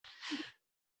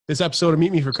This episode of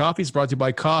Meet Me for Coffee is brought to you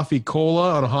by Coffee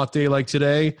Cola. On a hot day like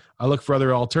today, I look for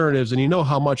other alternatives, and you know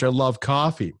how much I love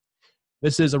coffee.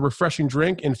 This is a refreshing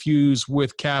drink infused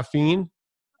with caffeine,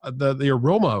 the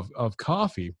aroma of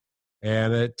coffee,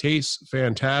 and it tastes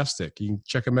fantastic. You can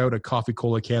check them out at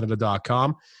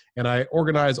coffeecolacanada.com. And I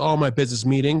organize all my business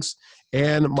meetings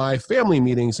and my family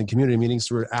meetings and community meetings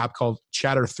through an app called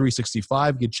Chatter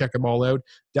 365. You can check them all out.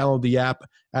 Download the app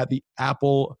at the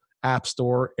Apple App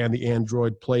Store and the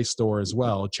Android Play Store as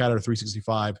well,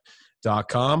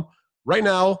 chatter365.com. Right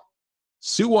now,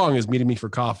 Sue Wong is meeting me for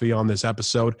coffee on this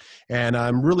episode, and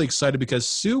I'm really excited because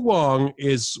Sue Wong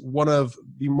is one of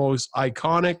the most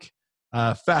iconic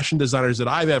fashion designers that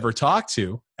I've ever talked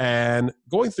to. And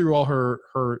going through all her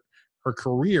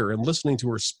career and listening to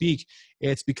her speak,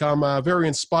 it's become very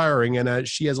inspiring, and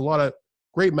she has a lot of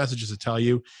great messages to tell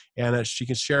you, and she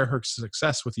can share her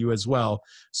success with you as well.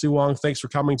 Sue Wong, thanks for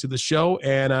coming to the show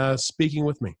and speaking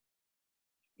with me.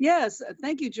 Yes,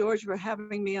 thank you, George, for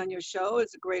having me on your show.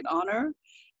 It's a great honor.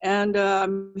 And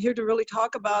I'm here to really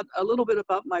talk about a little bit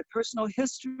about my personal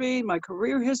history, my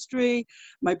career history,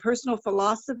 my personal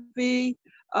philosophy.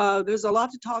 There's a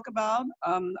lot to talk about.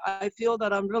 I feel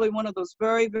that I'm really one of those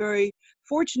very, very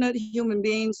fortunate human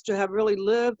beings to have really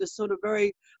lived a sort of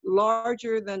very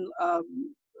larger than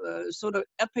sort of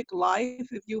epic life,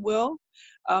 if you will.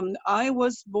 I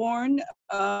was born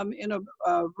in a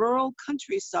rural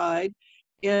countryside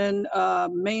in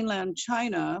mainland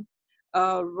China,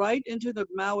 right into the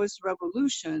Maoist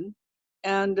revolution.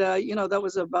 And, that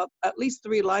was about at least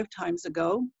 3 lifetimes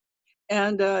ago.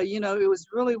 And, it was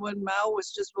really when Mao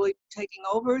was just really taking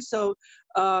over. So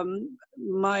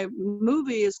my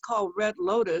movie is called Red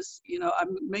Lotus.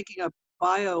 I'm making a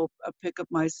biopic of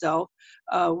myself.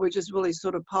 We're just really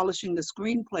sort of polishing the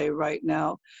screenplay right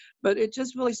now. But it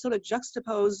just really sort of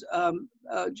juxtaposes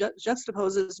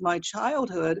my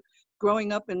childhood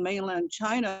growing up in mainland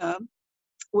China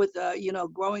with,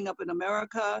 growing up in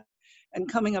America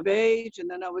and coming of age. And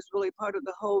then I was really part of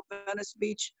the whole Venice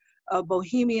Beach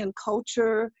bohemian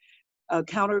culture,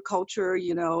 counterculture.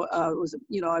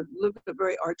 I've lived a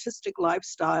very artistic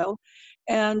lifestyle.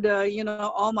 And,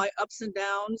 all my ups and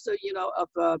downs,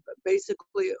 of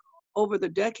basically over the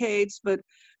decades. But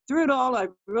through it all,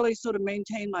 I've really sort of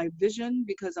maintained my vision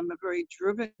because I'm a very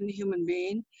driven human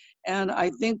being. And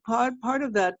I think part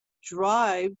of that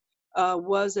drive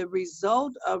was a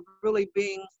result of really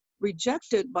being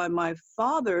rejected by my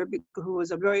father, who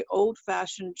was a very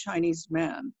old-fashioned Chinese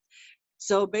man.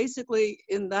 So basically,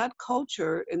 in that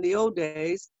culture, in the old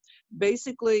days,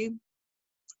 basically,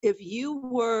 if you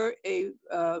were a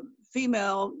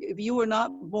female, if you were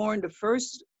not born the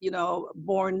first,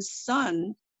 born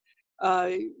son,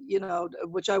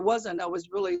 which I wasn't. I was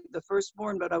really the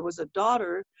firstborn, but I was a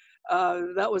daughter.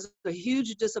 That was a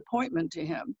huge disappointment to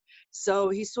him. So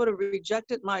he sort of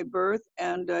rejected my birth,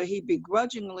 and he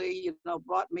begrudgingly,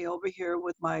 brought me over here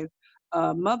with my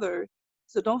mother.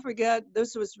 So don't forget,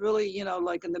 this was really,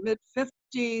 like in the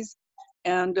mid-50s,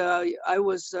 and I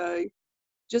was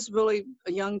just really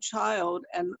a young child,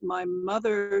 and my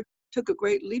mother took a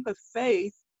great leap of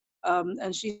faith,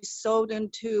 and she sewed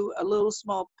into a little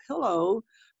small pillow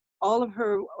all of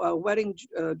her wedding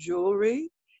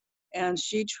jewelry, and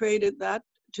she traded that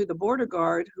to the border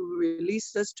guard, who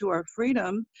released us to our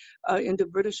freedom into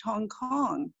British Hong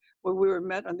Kong, where we were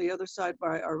met on the other side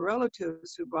by our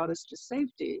relatives who brought us to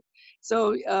safety.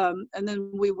 So, and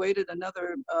then we waited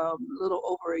another little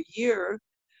over a year,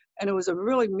 and it was a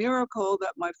really miracle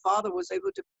that my father was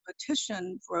able to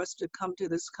petition for us to come to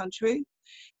this country.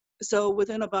 So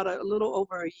within about a little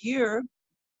over a year,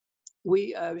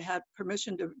 we had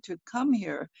permission to come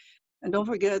here. And don't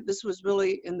forget, this was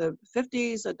really in the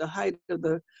 50s at the height of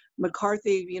the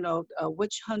McCarthy,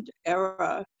 witch hunt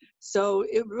era. So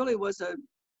it really was a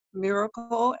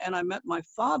miracle. And I met my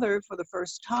father for the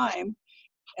first time.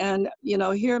 And,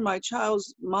 here in my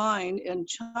child's mind in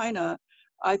China,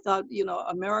 I thought,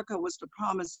 America was the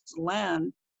promised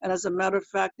land. And as a matter of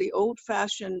fact, the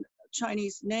old-fashioned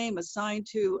Chinese name assigned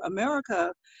to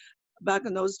America back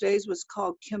in those days was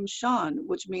called Kim Shan,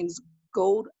 which means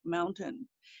Gold Mountain.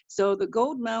 So the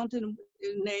Gold Mountain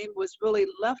name was really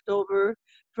left over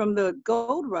from the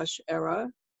gold rush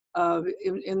era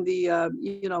in the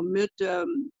mid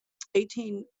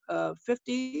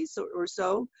 1850s or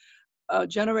so.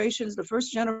 Generations, the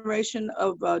first generation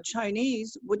of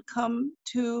Chinese would come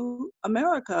to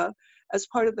America as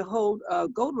part of the whole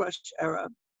gold rush era.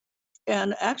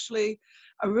 And actually,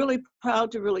 I'm really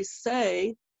proud to really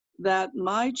say that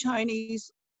my Chinese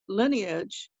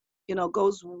lineage,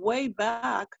 goes way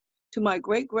back to my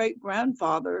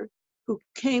great-great-grandfather, who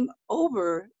came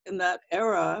over in that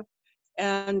era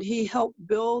and he helped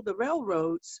build the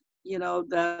railroads,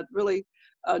 that really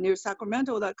near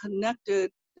Sacramento that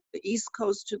connected the East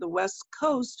Coast to the West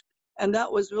Coast. And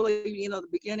that was really, the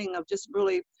beginning of just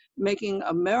really making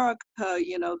America,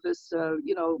 this,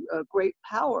 great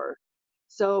power.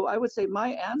 So I would say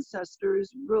my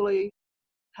ancestors really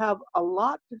have a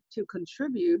lot to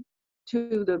contribute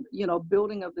to the,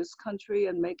 building of this country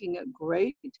and making it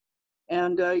great.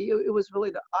 And it was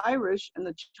really the Irish and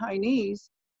the Chinese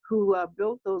who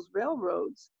built those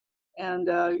railroads. And,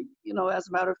 as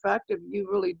a matter of fact, if you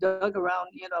really dug around,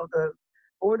 the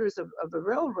borders of the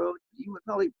railroad, you would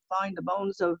probably find the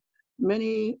bones of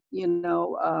many,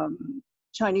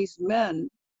 Chinese men,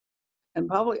 and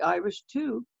probably Irish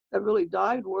too, that really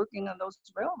died working on those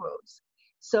railroads.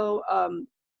 So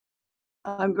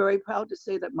I'm very proud to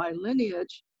say that my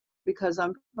lineage, because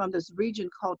I'm from this region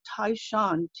called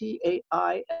Taishan,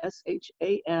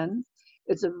 Taishan.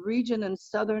 It's a region in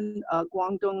southern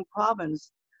Guangdong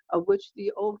province, of which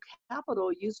the old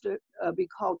capital used to be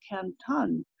called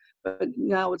Canton, but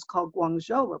now it's called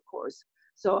Guangzhou, of course.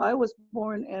 So I was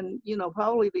born in,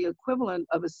 probably the equivalent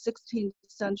of a 16th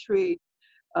century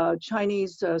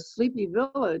Chinese sleepy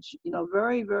village,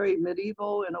 very, very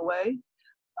medieval in a way.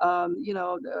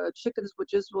 Chickens would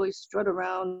just really strut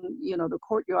around, the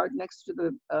courtyard next to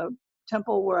the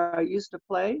temple where I used to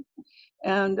play.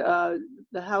 And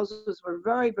the houses were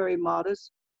very, very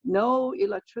modest. No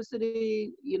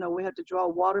electricity, we had to draw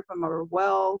water from our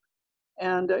well.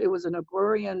 And it was an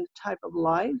agrarian type of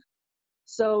life.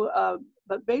 So,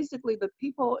 but basically the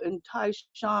people in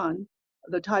Taishan,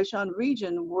 the Taishan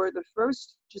region, were the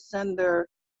first to send their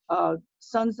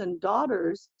sons and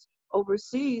daughters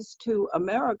overseas to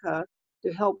America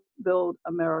to help build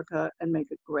America and make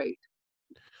it great.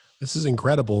 This is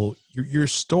incredible. Your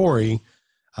story.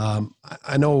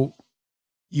 I know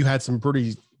you had some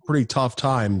pretty tough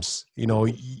times.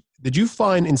 Did you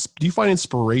find do you find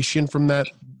inspiration from that,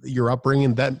 your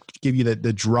upbringing, that give you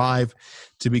the drive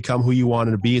to become who you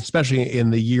wanted to be, especially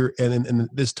in the year and in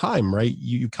this time, right?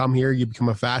 You come here, you become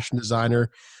a fashion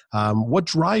designer. What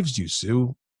drives you,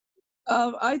 Sue?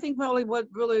 I think probably what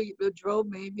really drove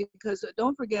me, because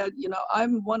don't forget,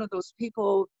 I'm one of those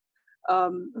people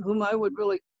whom I would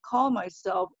really call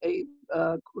myself a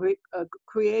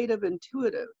creative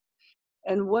intuitive.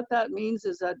 And what that means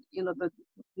is that, the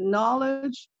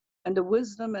knowledge and the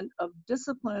wisdom and of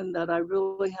discipline that I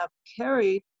really have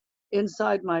carried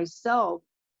inside myself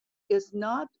is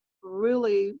not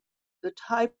really the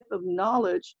type of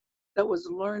knowledge that was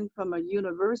learned from a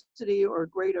university or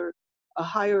a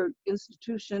higher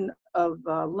institution of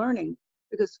learning.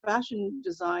 Because fashion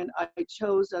design, I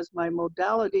chose as my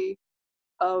modality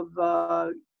of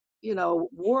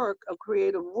work, of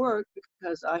creative work,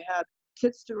 because I had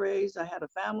kids to raise, I had a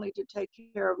family to take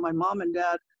care of, my mom and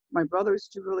dad, my brothers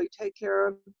to really take care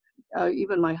of,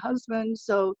 even my husband.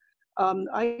 So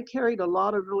I carried a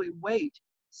lot of really weight.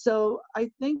 So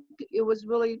I think it was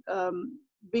really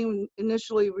being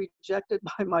initially rejected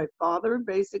by my father,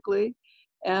 basically.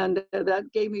 And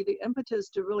that gave me the impetus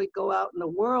to really go out in the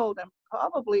world and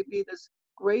probably be this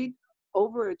great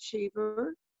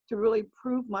overachiever, to really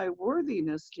prove my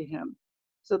worthiness to him.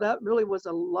 So that really was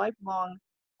a lifelong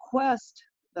quest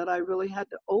that I really had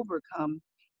to overcome.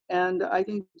 And I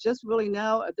think just really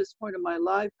now at this point in my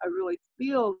life, I really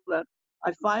feel that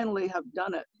I finally have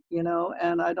done it,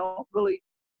 and I don't really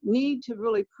need to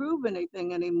really prove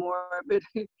anything anymore, but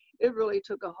it really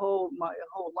took my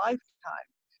whole lifetime.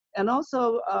 And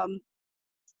also,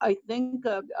 I think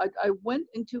I went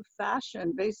into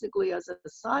fashion basically as a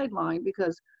sideline,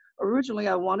 because originally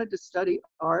I wanted to study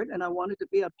art and I wanted to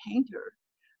be a painter.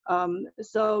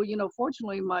 So,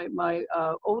 fortunately, my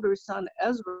older son,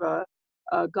 Ezra,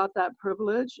 got that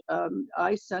privilege.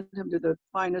 I sent him to the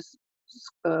finest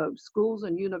schools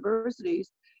and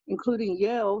universities, including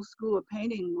Yale School of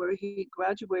Painting, where he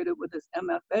graduated with his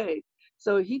MFA.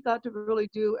 So he got to really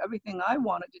do everything I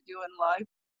wanted to do in life.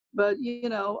 But,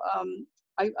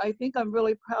 I think I'm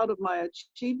really proud of my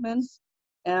achievements,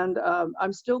 and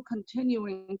I'm still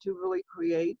continuing to really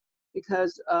create,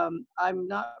 because I'm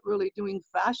not really doing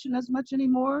fashion as much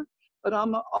anymore, but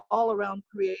I'm all around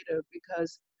creative,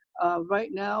 because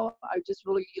right now I just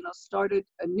really, started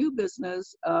a new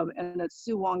business, and it's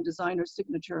Sue Wong Designer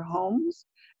Signature Homes,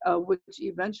 which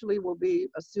eventually will be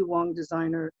a Sue Wong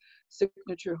Designer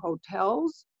Signature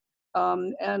Hotels.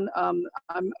 I'm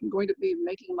going to be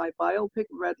making my biopic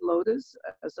Red Lotus,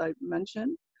 as I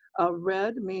mentioned.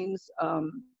 Red means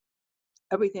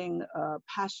everything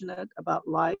passionate about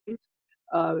life.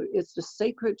 It's the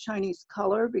sacred Chinese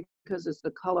color because it's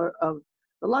the color of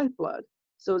the lifeblood.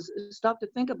 So stop to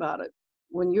think about it.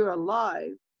 When you're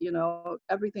alive,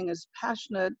 everything is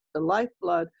passionate, the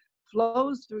lifeblood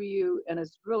flows through you, and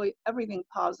it's really everything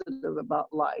positive about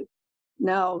life.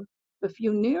 Now, the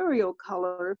funereal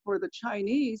color for the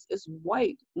Chinese is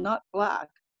white, not black,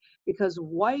 because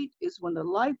white is when the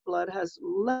lifeblood has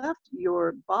left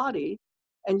your body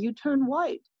and you turn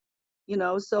white.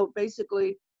 So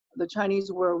basically the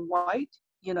Chinese wear white,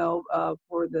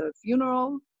 for the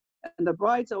funeral, and the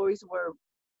brides always wear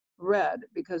red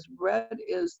because red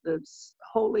is the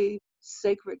holy,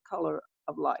 sacred color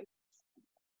of life.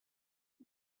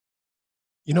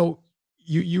 You know,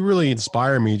 you really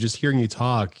inspire me just hearing you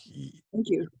talk. Thank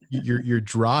you. Your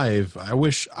drive. I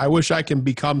wish I can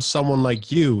become someone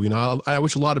like you. I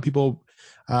wish a lot of people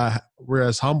were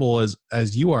as humble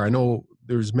as you are. I know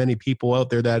there's many people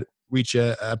out there that reach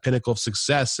a pinnacle of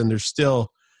success and they're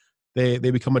still they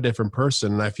become a different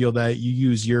person. And I feel that you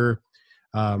use you're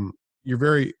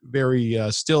very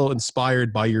very still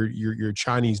inspired by your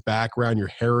Chinese background, your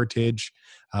heritage.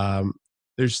 Um,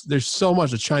 there's so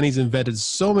much. The Chinese invented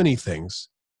so many things.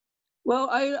 Well,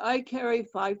 I carry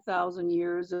 5,000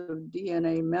 years of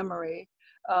DNA memory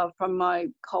from my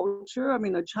culture. I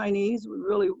mean, the Chinese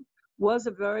really was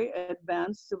a very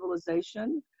advanced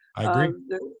civilization. I agree.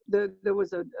 There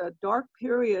was a dark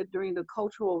period during the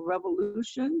Cultural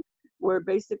Revolution where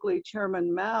basically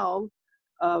Chairman Mao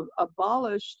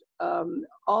abolished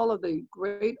all of the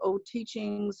great old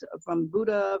teachings from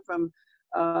Buddha, from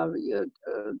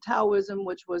Taoism,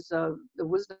 which was the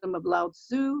wisdom of Lao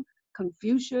Tzu,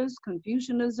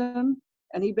 Confucianism,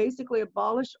 and he basically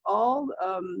abolished all,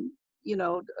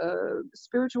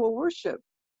 spiritual worship.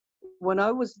 When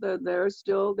I was there,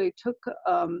 still they took.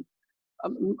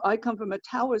 I come from a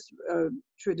Taoist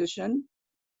tradition,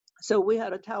 so we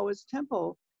had a Taoist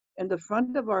temple in the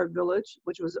front of our village,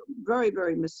 which was very,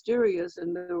 very mysterious,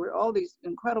 and there were all these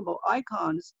incredible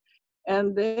icons.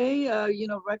 And they,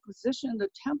 requisitioned the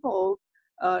temple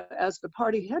as the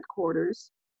party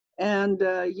headquarters. And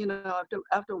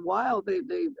after a while, they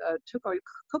took our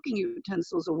cooking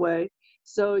utensils away,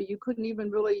 so you couldn't even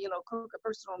really cook a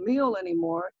personal meal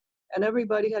anymore, and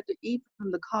everybody had to eat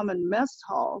from the common mess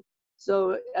hall.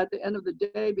 So at the end of the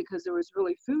day, because there was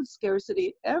really food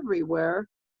scarcity everywhere,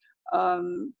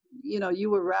 you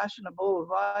were rationed a bowl of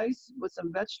rice with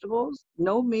some vegetables,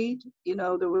 no meat.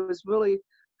 There was really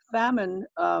famine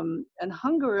and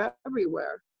hunger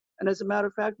everywhere. And as a matter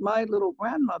of fact, my little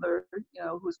grandmother,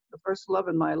 who's the first love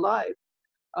in my life,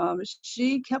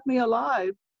 she kept me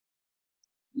alive.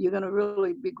 You're going to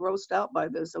really be grossed out by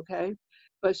this, okay?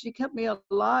 But she kept me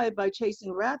alive by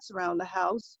chasing rats around the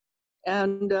house.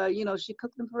 And, she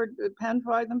cooked them pan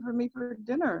fried them for me for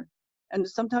dinner. And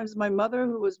sometimes my mother,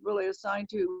 who was really assigned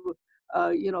to,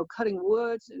 cutting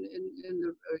woods in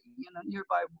the,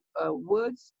 nearby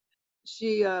woods,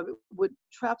 she would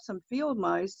trap some field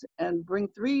mice and bring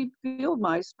 3 field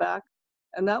mice back.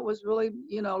 And that was really,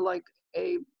 like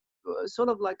a sort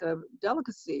of like a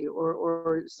delicacy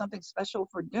or something special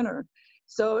for dinner.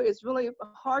 So it's really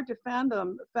hard to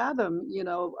fathom,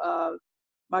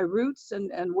 my roots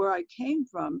and where I came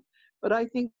from. But I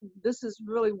think this is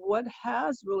really what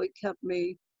has really kept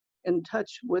me in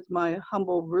touch with my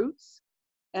humble roots.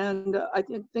 And I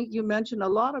think you mentioned a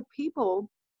lot of people,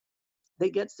 they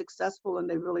get successful and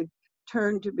they really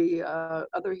turn to be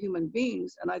other human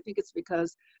beings. And I think it's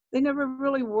because they never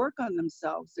really work on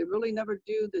themselves. They really never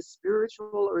do the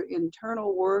spiritual or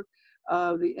internal work,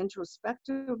 the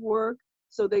introspective work.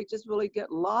 So they just really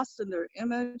get lost in their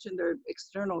image and their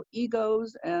external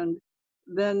egos. And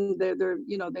then they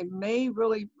may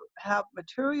really have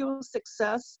material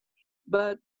success,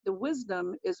 but the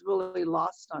wisdom is really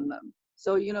lost on them.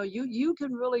 So, you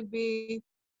can really be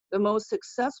the most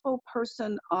successful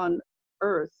person on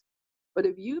earth, but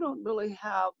if you don't really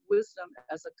have wisdom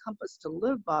as a compass to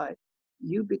live by,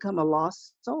 you become a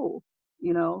lost soul,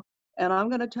 And I'm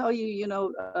going to tell you,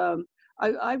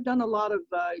 I've done a lot of,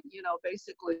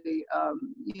 basically,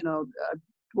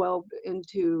 delved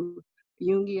into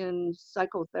Jungian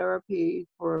psychotherapy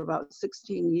for about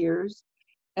 16 years.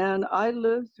 And I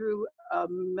lived through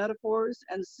metaphors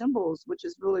and symbols, which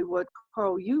is really what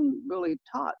Carl Jung really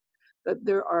taught, that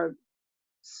there are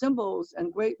symbols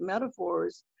and great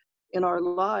metaphors in our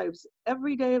lives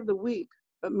every day of the week,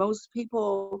 but most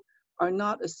people are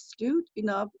not astute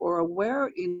enough or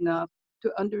aware enough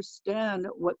to understand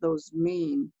what those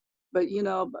mean. But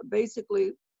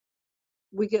basically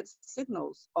we get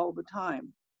signals all the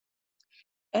time.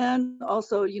 And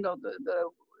also, the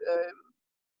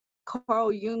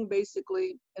Carl Jung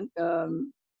basically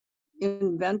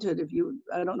invented,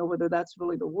 I don't know whether that's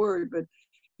really the word, but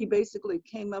he basically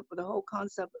came up with the whole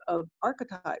concept of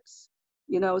archetypes.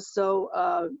 So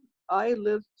I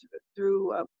lived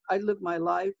through, I lived my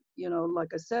life,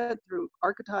 like I said, through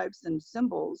archetypes and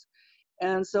symbols.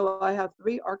 And so I have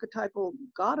three archetypal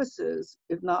goddesses,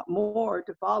 if not more,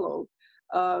 to follow.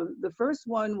 The first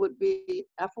one would be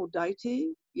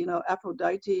Aphrodite.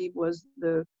 Aphrodite was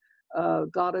the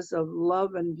goddess of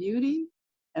love and beauty.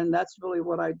 And that's really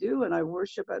what I do. And I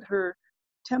worship at her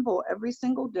temple every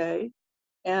single day.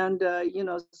 And,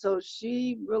 so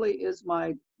she really is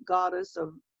my goddess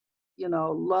of,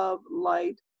 love,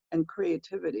 light, and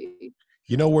creativity.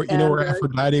 You know And where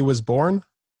Aphrodite was born?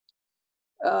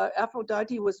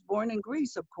 Aphrodite was born in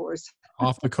Greece, of course.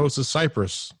 Off the coast of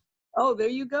Cyprus. Oh, there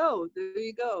you go. There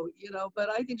you go. But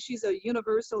I think she's a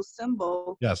universal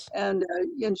symbol, Yes. and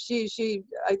she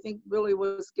I think really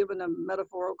was given a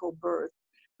metaphorical birth.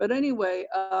 But anyway,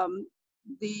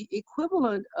 the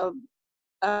equivalent of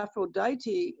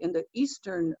Aphrodite in the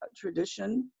Eastern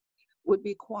tradition would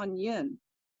be Kuan Yin.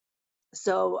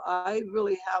 So I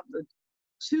really have the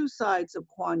two sides of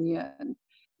Kuan Yin.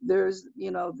 There's,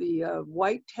 the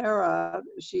white Tara,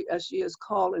 as she is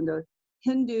called in the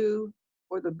Hindu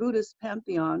or the Buddhist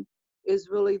pantheon, is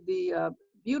really the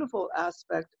beautiful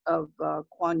aspect of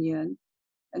Kuan Yin.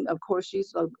 And of course,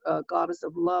 she's a goddess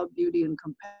of love, beauty, and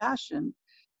compassion.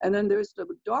 And then there's the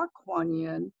dark Kuan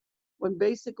Yin, when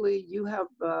basically you have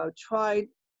tried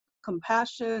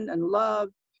compassion and love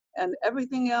and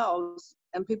everything else,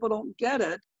 and people don't get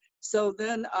it. So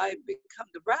then I become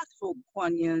the wrathful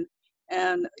Kuan Yin,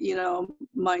 and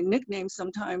my nickname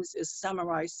sometimes is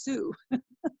Samurai Sue.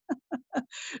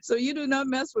 So you do not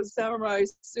mess with Samurai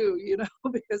Sue,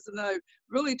 because then I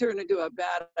really turn into a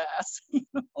badass.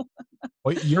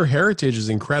 Well, your heritage is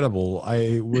incredible.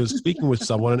 I was speaking with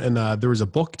someone, and there was a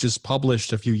book just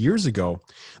published a few years ago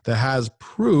that has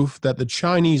proof that the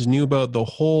Chinese knew about the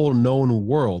whole known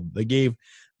world. They gave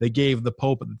the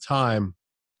Pope at the time,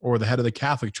 or the head of the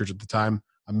Catholic Church at the time,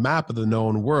 a map of the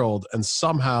known world, and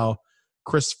somehow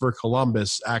Christopher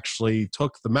Columbus actually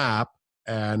took the map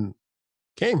and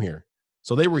came here.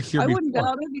 So they were here I wouldn't before.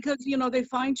 doubt it because, they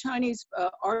find Chinese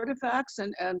artifacts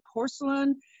and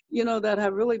porcelain, that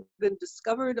have really been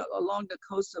discovered along the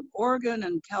coast of Oregon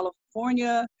and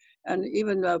California and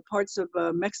even parts of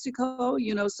Mexico,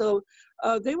 so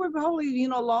they were probably,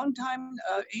 long time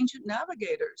ancient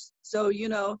navigators. So,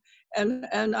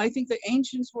 and I think the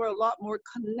ancients were a lot more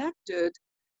connected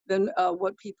than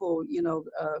what people,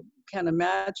 can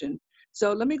imagine.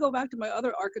 So let me go back to my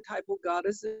other archetypal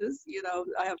goddesses.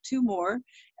 I have two more.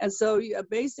 And so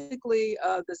basically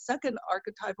the second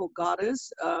archetypal goddess,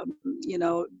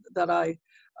 that I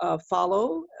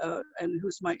follow and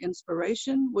who's my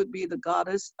inspiration would be the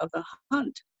goddess of the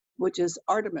hunt, which is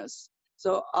Artemis.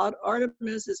 So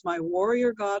Artemis is my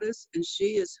warrior goddess, and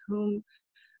she is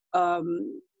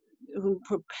um, whom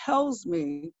propels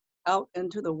me out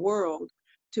into the world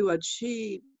to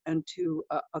achieve and to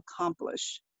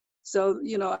accomplish. So,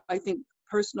 I think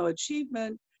personal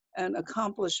achievement and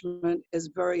accomplishment is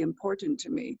very important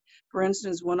to me. For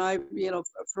instance, when I,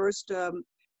 first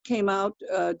came out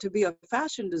to be a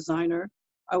fashion designer,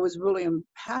 I was really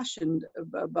impassioned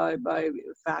by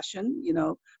fashion,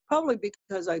 probably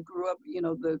because I grew up,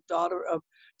 the daughter of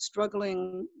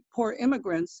struggling poor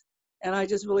immigrants. And I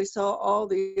just really saw all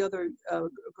the other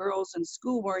girls in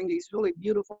school wearing these really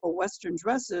beautiful Western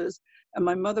dresses. And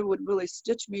my mother would really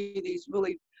stitch me these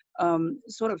really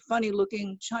sort of funny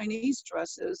looking Chinese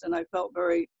dresses. And I felt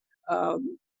very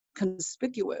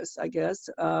conspicuous, I guess.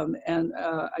 And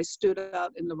I stood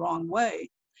out in the wrong way.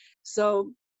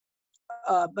 So,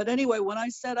 but anyway, when I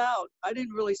set out, I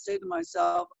didn't really say to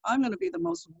myself, I'm going to be the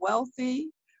most wealthy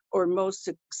or most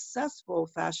successful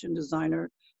fashion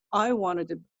designer. I wanted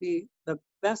to be the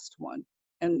best one.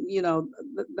 And,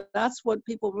 that's what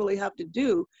people really have to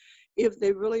do if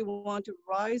they really want to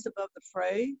rise above the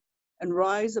fray and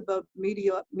rise above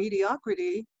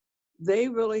mediocrity. They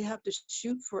really have to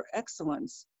shoot for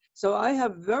excellence. So I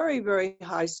have very, very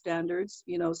high standards.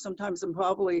 Sometimes I'm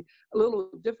probably a little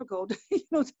difficult,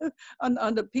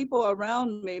 on the people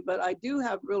around me, but I do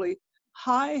have really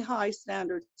high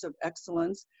standards of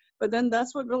excellence. But then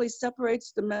that's what really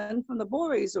separates the men from the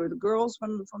boys, or the girls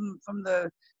from the,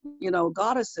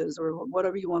 goddesses, or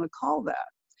whatever you want to call that.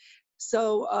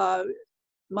 So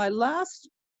my last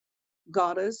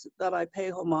goddess that I pay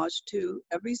homage to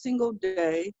every single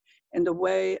day, in the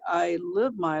way I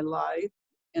live my life,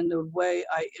 in the way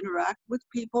I interact with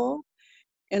people,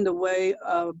 in the way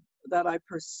that I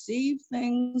perceive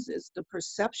things, is the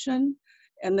perception.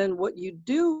 And then what you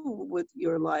do with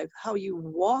your life, how you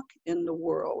walk in the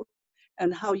world,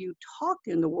 and how you talk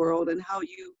in the world, and how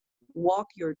you walk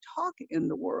your talk in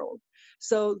the world.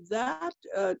 So that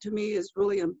to me is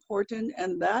really important,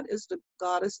 and that is the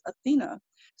goddess Athena.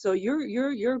 So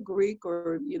you're Greek,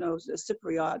 or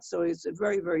Cypriot, so it's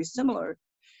very, very similar.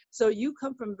 So you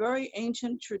come from very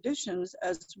ancient traditions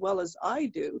as well as I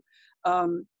do.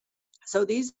 Um, so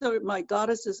these are my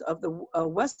goddesses of the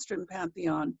Western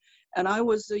pantheon. And I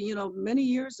was, many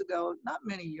years ago, not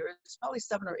many years, probably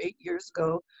 7 or 8 years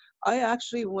ago, I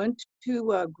actually went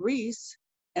to Greece,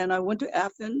 and I went to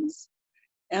Athens,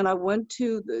 and I went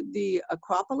to the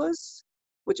Acropolis,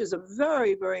 which is a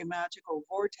very, very magical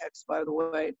vortex, by the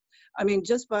way. I mean,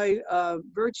 just by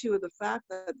virtue of the fact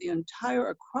that the entire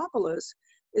Acropolis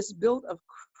is built of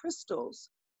crystals.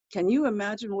 Can you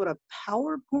imagine what a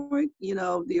PowerPoint,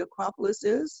 the Acropolis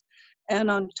is? And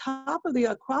on top of the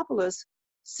Acropolis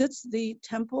sits the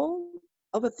temple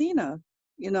of Athena,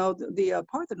 the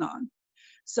Parthenon.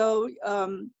 So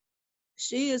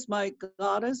she is my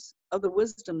goddess of the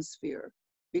wisdom sphere,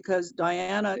 because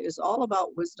Diana is all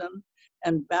about wisdom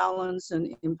and balance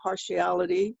and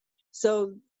impartiality.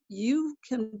 So you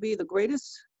can be the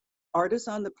greatest artist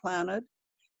on the planet.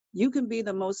 You can be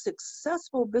the most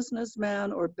successful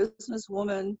businessman or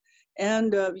businesswoman,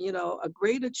 and a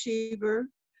great achiever.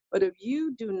 But if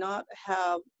you do not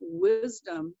have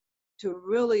wisdom to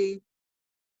really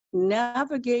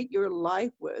navigate your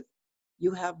life with,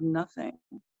 you have nothing.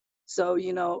 So,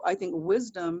 I think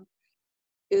wisdom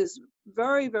is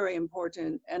very, very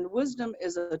important. And wisdom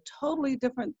is a totally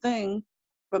different thing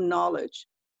from knowledge.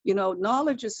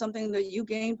 Knowledge is something that you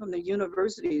gain from the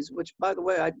universities, which, by the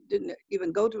way, I didn't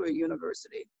even go to a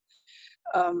university.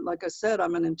 Like I said,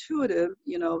 I'm an intuitive,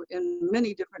 in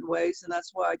many different ways, and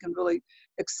that's why I can really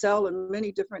excel in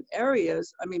many different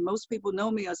areas. I mean, most people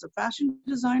know me as a fashion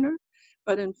designer,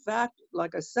 but in fact,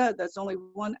 like I said, that's only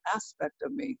one aspect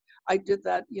of me. I did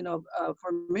that,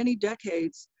 for many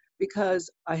decades because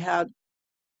I had,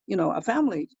 a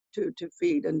family to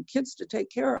feed and kids to take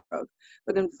care of.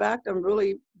 But in fact, I'm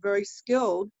really very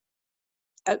skilled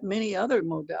at many other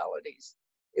modalities.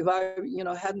 If I,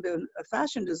 hadn't been a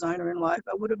fashion designer in life,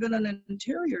 I would have been an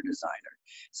interior designer.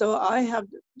 So I have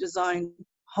designed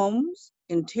homes,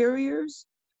 interiors,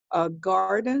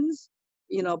 gardens,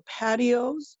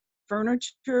 patios,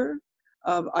 furniture.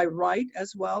 I write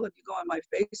as well. If you go on my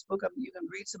Facebook, you can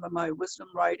read some of my wisdom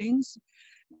writings.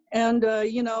 And I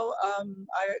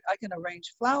can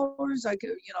arrange flowers. I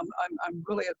can, I'm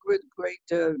really a great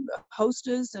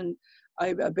hostess, and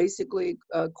I basically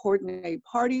coordinate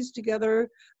parties together.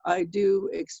 I do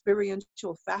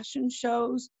experiential fashion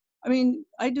shows. I mean,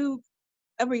 I do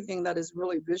everything that is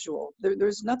really visual.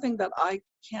 There's nothing that I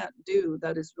can't do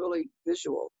that is really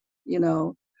visual. You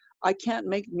know, I can't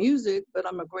make music, but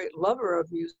I'm a great lover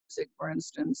of music, for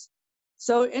instance.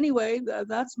 So anyway,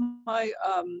 that's my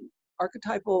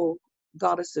archetypal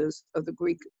goddesses of the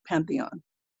Greek pantheon.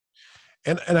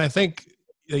 And I think,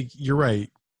 like, you're right.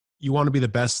 You want to be the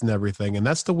best in everything, and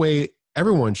that's the way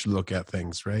everyone should look at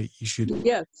things, right?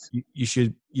 Yes. You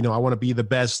should, I want to be the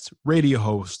best radio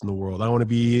host in the world. I want to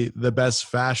be the best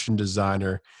fashion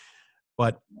designer.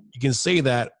 But you can say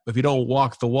that if you don't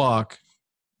walk the walk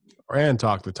and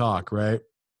talk the talk, right?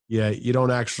 Yeah, you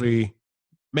don't actually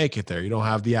make it there. You don't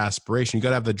have the aspiration. You got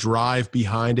to have the drive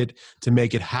behind it to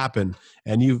make it happen.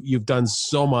 And you've done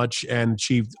so much and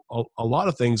achieved a lot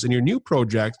of things. And your new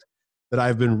project that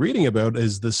I've been reading about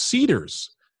is the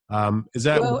Cedars. Is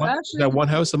that Well, is that actually, one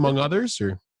house among others,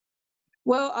 or?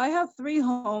 well, I have three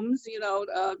homes,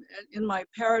 in my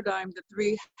paradigm, the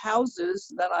three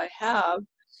houses that I have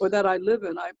or that I live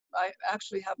in. I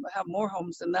actually have more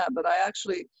homes than that, but I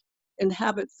actually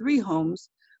inhabit three homes.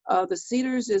 The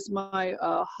Cedars is my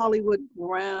Hollywood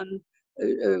grand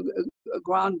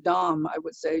dame, I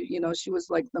would say. She was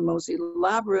like the most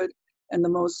elaborate and the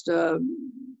most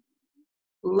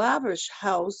lavish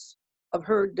house of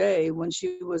her day when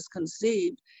she was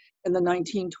conceived in the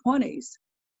 1920s.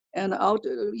 And I'll,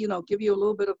 give you a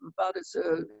little bit about its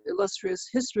illustrious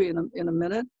history in a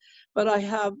minute. But I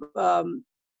have the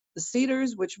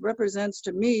Cedars, which represents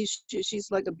to me,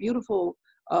 she's like a beautiful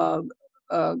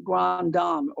grande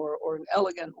dame, or an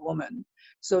elegant woman.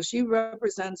 So she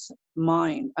represents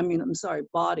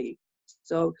body.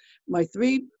 So my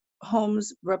three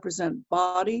homes represent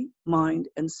body, mind,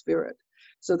 and spirit.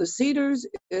 So the Cedars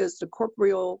is the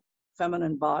corporeal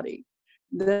feminine body.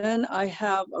 Then I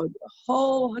have a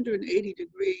whole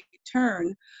 180-degree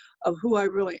turn of who I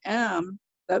really am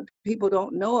that people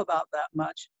don't know about that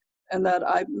much, and that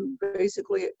I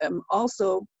basically am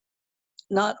also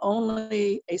not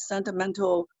only a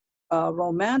sentimental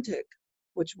romantic,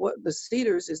 which what the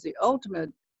Cedars is the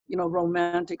ultimate,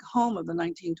 romantic home of the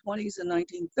 1920s and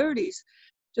 1930s,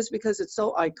 just because it's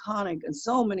so iconic and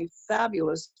so many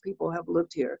fabulous people have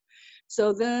lived here.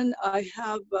 So then I've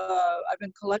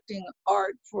been collecting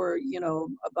art for,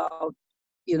 about,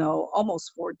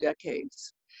 almost 4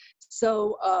 decades.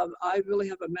 So I really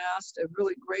have amassed a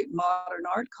really great modern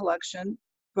art collection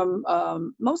from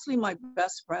mostly my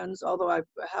best friends, although I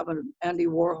have an Andy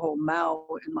Warhol Mao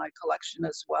in my collection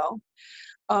as well.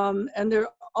 And they're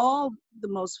all the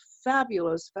most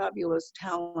fabulous, fabulous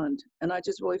talent. And I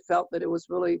just really felt that it was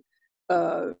really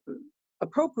uh,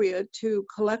 appropriate to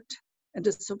collect and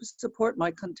to support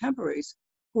my contemporaries,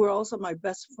 who are also my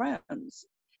best friends.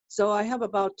 So I have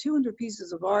about 200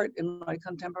 pieces of art in my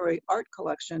contemporary art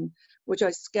collection, which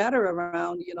I scatter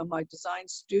around, my design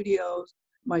studios,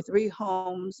 my 3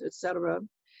 homes, etc.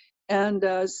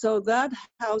 And so that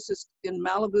house is in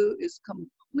Malibu is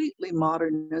completely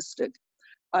modernistic.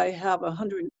 I have a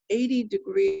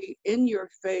 180-degree in your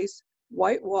face,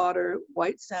 white water,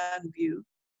 white sand view.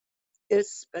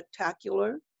 It's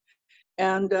spectacular.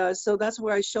 And so that's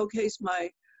where I showcase my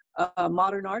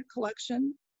modern art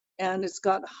collection. And it's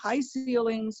got high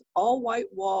ceilings, all white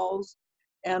walls.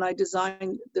 And I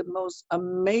designed the most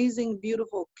amazing,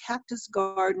 beautiful cactus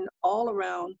garden all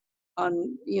around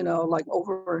on, like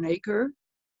over an acre.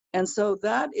 And so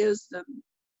that is the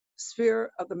sphere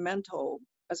of the mental,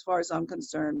 as far as I'm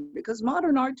concerned, because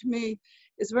modern art to me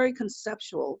is very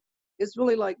conceptual. It's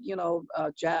really like,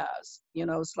 jazz,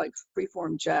 it's like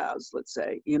freeform jazz, let's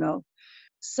say.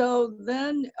 So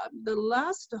then the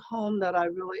last home that I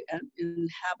really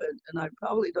inhabit, and I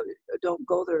probably don't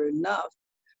go there enough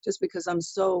just because I'm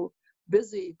so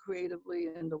busy creatively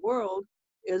in the world,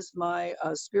 is my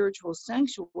spiritual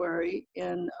sanctuary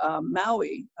in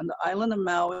Maui, on the island of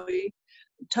Maui,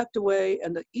 tucked away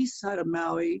in the east side of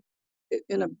Maui,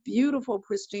 in a beautiful,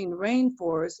 pristine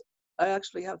rainforest. I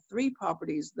actually have 3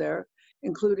 properties there,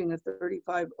 including a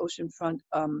 35 oceanfront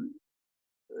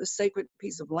sacred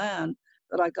piece of land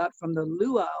that I got from the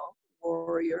Luau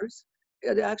warriors.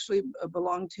 It actually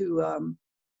belonged to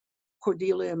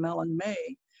Cordelia Mellon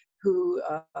May, who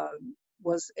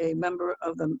was a member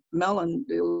of the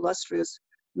illustrious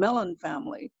Mellon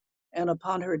family. And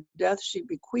upon her death, she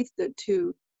bequeathed it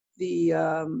to the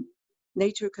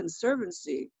Nature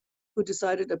Conservancy, who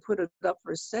decided to put it up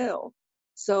for sale.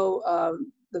 So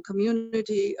the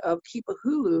community of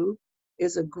Kipahulu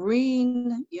is a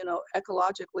green,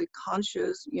 ecologically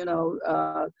conscious,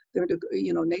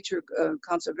 nature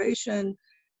conservation.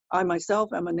 I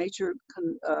myself am a nature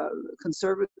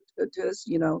conservatist.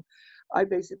 I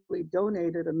basically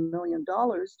donated $1 million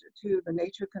to the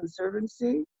Nature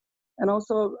Conservancy, and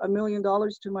also $1 million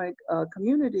to my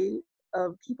community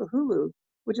of Kipahulu,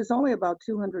 which is only about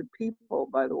 200 people,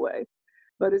 by the way.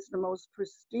 But it's the most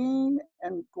pristine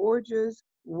and gorgeous,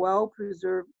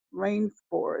 well-preserved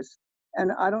rainforest.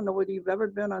 And I don't know whether you've ever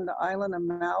been on the island of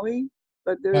Maui,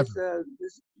 but there's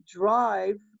this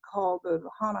drive called the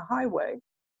Hana Highway.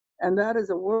 And that is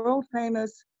a world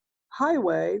famous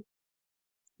highway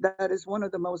that is one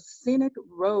of the most scenic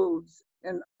roads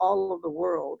in all of the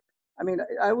world. I mean,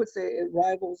 I would say it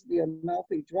rivals the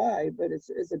Amalfi Drive, but it's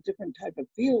a different type of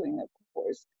feeling, of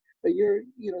course. But you're,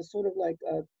 sort of like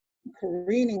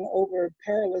careening over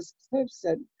perilous cliffs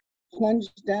that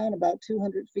plunge down about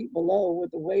 200 feet below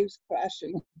with the waves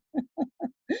crashing.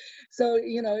 So,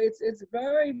 it's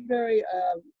very, very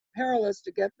perilous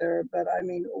to get there. But I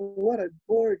mean, what a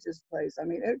gorgeous place. I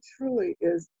mean, it truly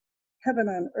is heaven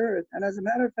on earth. And as a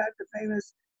matter of fact, the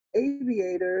famous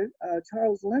aviator,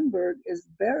 Charles Lindbergh, is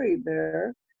buried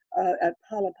there at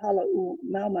Palapala'u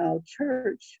Mau Mau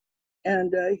Church.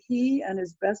 And he and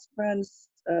his best friend,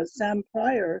 Sam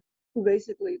Pryor, who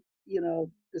basically,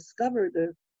 discovered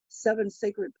the 7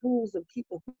 sacred pools of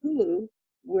Kipahulu,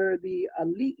 where the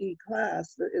Ali'i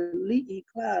class,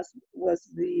 was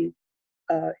the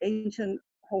ancient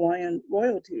Hawaiian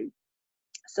royalty.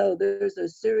 So there's a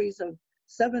series of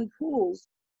 7 pools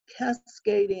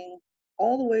cascading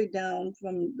all the way down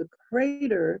from the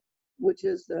crater, which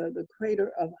is the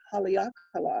crater of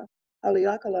Haleakala.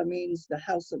 Haleakala means the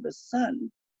house of the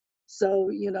sun. So,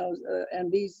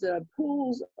 and these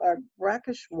pools are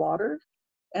brackish water.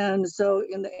 And so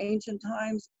in the ancient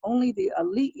times, only the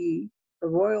Ali'i, the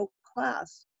royal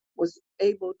class, was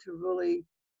able to really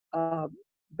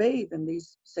bathe in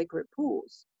these sacred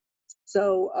pools.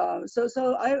 So,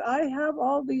 I have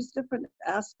all these different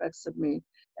aspects of me,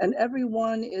 and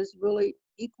everyone is really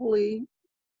equally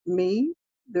me.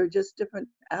 They're just different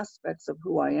aspects of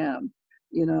who I am.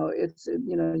 You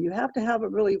have to have a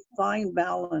really fine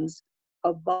balance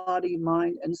of body,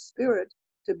 mind, and spirit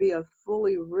to be a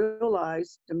fully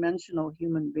realized dimensional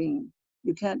human being.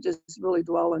 You can't just really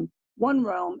dwell in one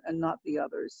realm and not the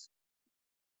others.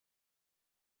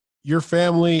 your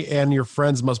family and your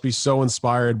friends must be so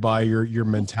inspired by your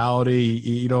mentality.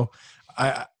 You know,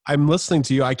 I'm listening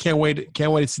to you. I can't wait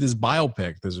to see this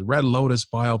biopic, this Red Lotus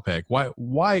biopic.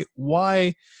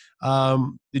 Why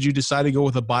did you decide to go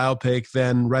with a biopic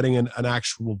than writing an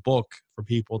actual book for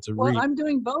people to Well, read? I'm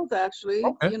doing both actually.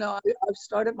 Okay. I've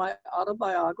started my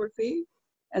autobiography,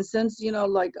 and since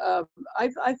like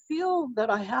I feel that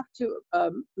I have to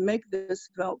make this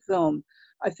film.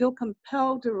 I feel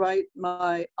compelled to write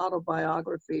my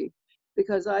autobiography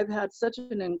because I've had such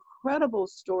an incredible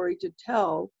story to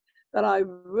tell that I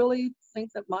really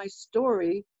think that my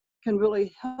story can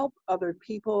really help other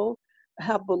people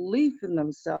have belief in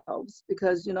themselves.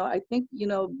 Because I think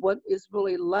what is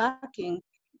really lacking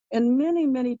and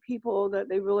many people that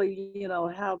they really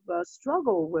have a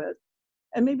struggle with,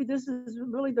 and maybe this is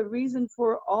really the reason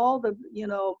for all the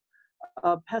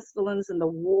pestilence and the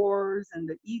wars and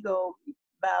the ego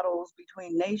battles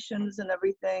between nations and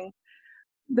everything.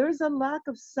 There's a lack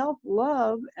of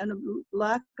self-love and a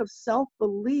lack of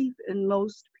self-belief in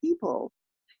most people.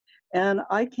 And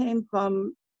I came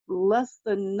from less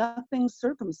than nothing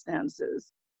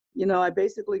circumstances. I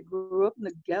basically grew up in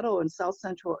the ghetto in South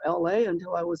Central LA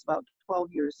until I was about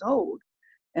 12 years old.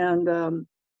 And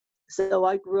so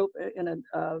I grew up in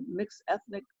a mixed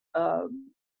ethnic uh,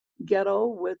 ghetto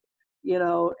with,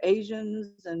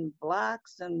 Asians and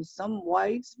blacks and some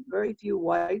whites, very few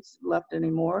whites left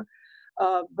anymore.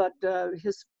 But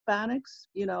Hispanics,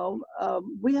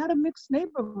 we had a mixed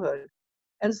neighborhood.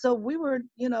 And so we were,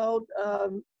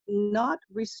 not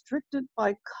restricted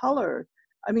by color.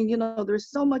 I mean, there's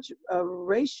so much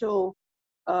racial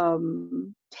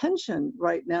tension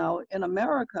right now in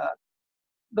America.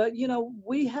 But,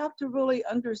 we have to really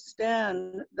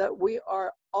understand that we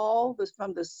are all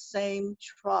from the same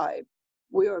tribe.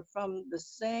 We are from the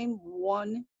same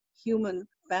one human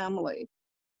family.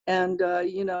 And,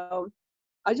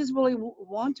 I just really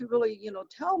want to really,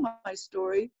 tell my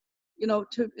story,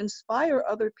 to inspire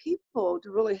other people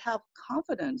to really have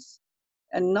confidence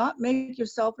and not make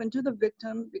yourself into the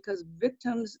victim, because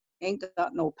victims ain't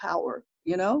got no power.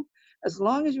 As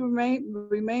long as you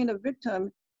remain a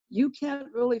victim, you can't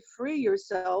really free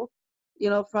yourself,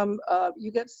 from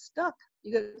you get stuck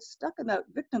in that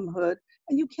victimhood,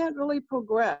 and you can't really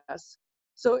progress.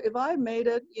 So if I made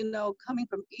it, coming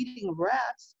from eating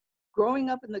rats, growing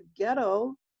up in the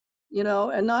ghetto,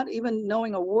 and not even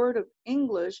knowing a word of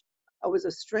English. I was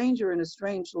a stranger in a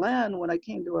strange land when I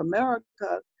came to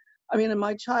America. I mean, in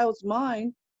my child's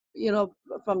mind,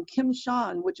 from Kim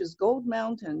Shan, which is Gold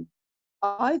Mountain,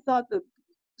 I thought the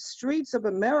streets of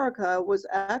America was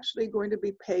actually going to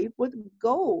be paved with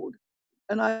gold.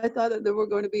 And I thought that there were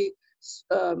going to be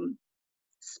um,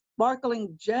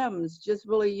 sparkling gems, just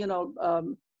really,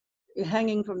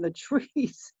 hanging from the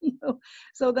trees.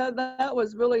 So that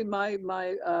was really my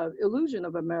illusion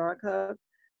of America.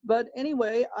 But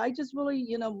anyway, I just really,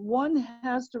 one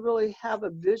has to really have a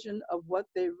vision of what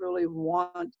they really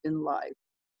want in life.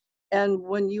 And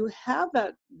when you have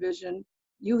that vision,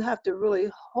 you have to really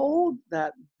hold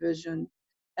that vision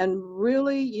and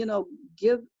really,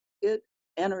 give it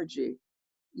energy.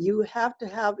 You have to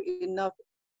have enough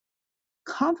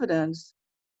confidence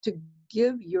to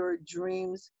give your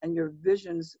dreams and your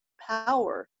visions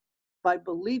power by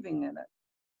believing in it.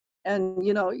 And,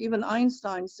 even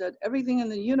Einstein said everything in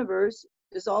the universe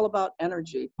is all about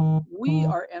energy. We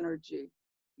are energy,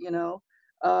 you know,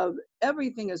 uh,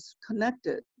 everything is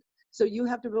connected. So you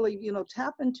have to really,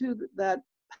 tap into that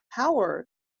power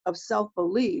of self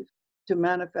belief to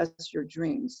manifest your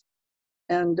dreams.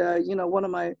 And, one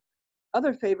of my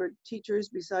other favorite teachers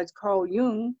besides Carl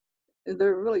Jung,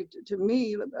 they're really, to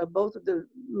me, both of the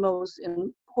most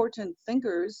important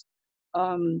thinkers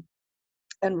um,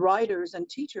 and writers and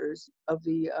teachers of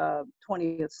the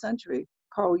 20th century,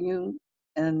 Carl Jung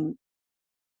and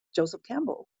Joseph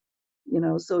Campbell.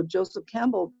 So Joseph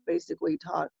Campbell basically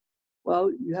taught,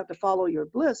 well, you have to follow your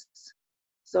bliss.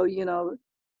 So,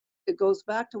 it goes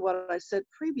back to what I said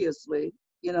previously,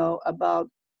 about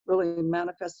really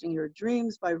manifesting your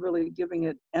dreams by really giving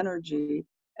it energy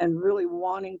and really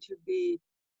wanting to be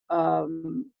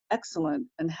excellent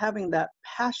and having that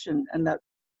passion and that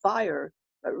fire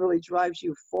that really drives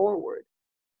you forward.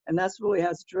 And that's really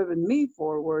has driven me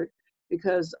forward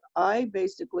because I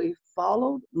basically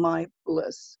followed my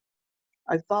bliss.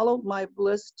 I followed my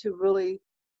bliss to really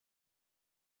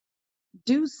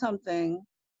do something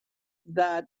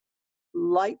that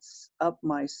lights up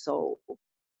my soul,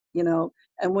 you know.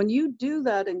 And when you do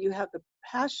that and you have the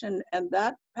passion, and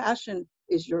that passion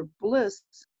is your bliss,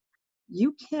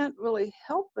 you can't really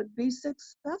help but be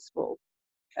successful.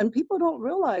 And people don't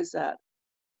realize that.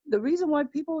 the reason why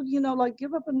people, like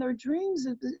give up in their dreams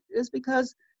is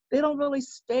because they don't really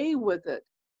stay with it.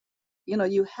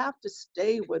 You have to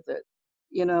stay with it.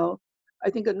 You know, I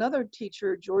think another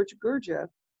teacher, George Gurdjieff,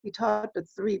 he taught the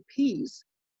 3 Ps,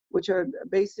 which are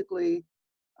basically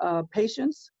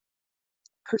patience,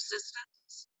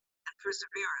 persistence, and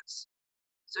perseverance.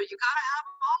 So you got to have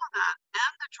all of that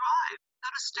and the drive. You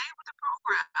got to stay with the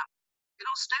program. You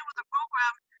don't stay with the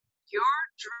program, your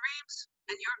dreams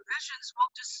and your visions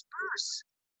will disperse.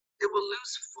 They will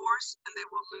lose force and they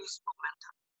will lose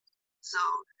momentum. So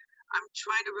I'm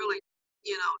trying to really,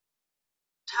 you know,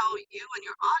 tell you and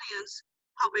your audience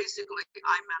how basically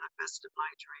I manifested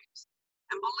my dreams.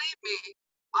 And believe me,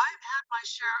 I've had my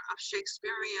share of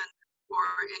Shakespearean, or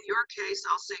in your case,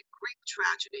 I'll say Greek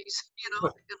tragedies, in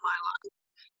my life.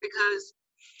 Because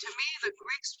to me, the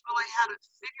Greeks really had it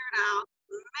figured out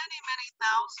many, many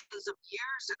thousands of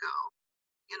years ago,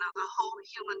 the whole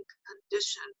human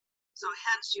condition. So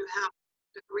hence you have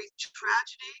the Greek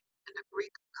tragedy and the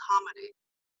Greek comedy,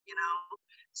 you know.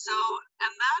 So,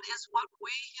 and that is what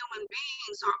we human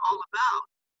beings are all about.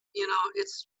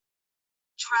 It's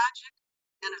tragic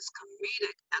and it's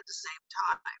comedic at the same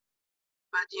time.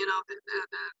 But,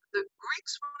 the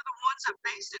Greeks were the ones that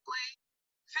basically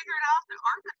figured out the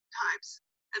archetypes,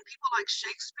 and people like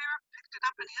Shakespeare picked it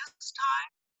up in his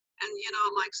time. And,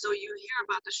 so you hear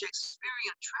about the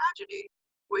Shakespearean tragedy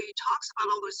where he talks about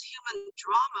all this human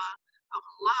drama of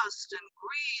lust and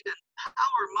greed and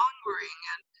power mongering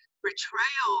and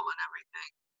betrayal and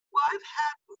everything. Well, I've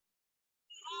had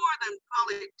more than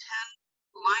probably 10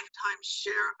 lifetime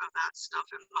share of that stuff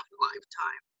in my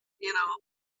lifetime,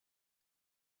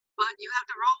 but you have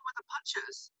to roll with the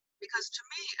punches, because to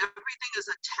me, everything is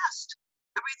a test.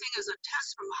 Everything is a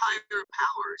test from higher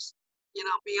powers,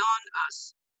 beyond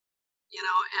us,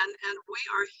 and we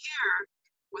are here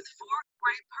with 4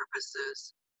 great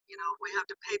purposes. We have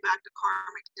to pay back the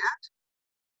karmic debt.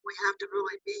 We have to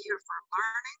really be here for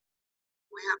learning.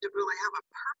 We have to really have a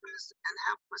purpose and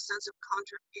have a sense of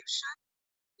contribution,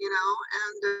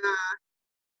 and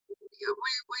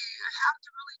we have to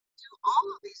really do all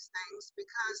of these things,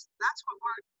 because that's what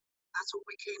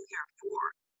we came here for.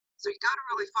 So you got to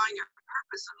really find your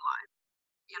purpose in life,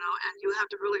 and you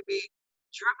have to really be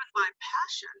driven by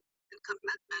passion and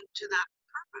commitment to that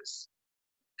purpose.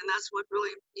 And that's what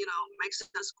really, makes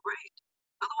us great.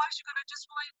 Otherwise, you're going to just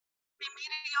really be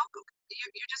mediocre.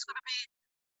 You're just going to be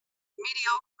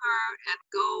mediocre and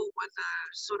go with a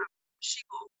sort of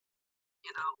sheeple,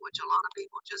 which a lot of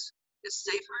people just, it's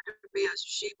safer to be a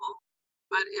sheeple,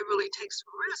 but it really takes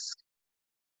risk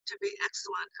to be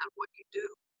excellent at what you do.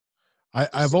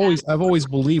 I've always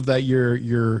believed that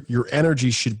your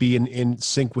energy should be in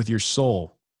sync with your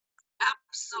soul.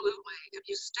 Absolutely. If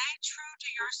you stay true to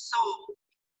your soul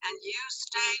and you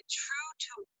stay true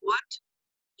to what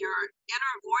your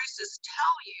inner voices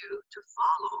tell you to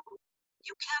follow,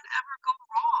 you can't ever go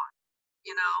wrong.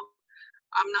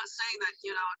 I'm not saying that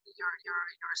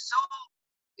your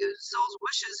soul's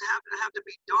wishes have to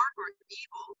be dark or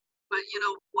evil, but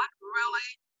what really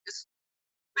is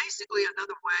basically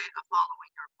another way of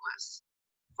following your bliss.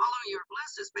 Following your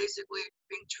bliss is basically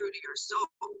being true to your soul,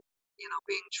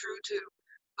 being true to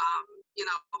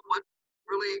what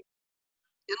really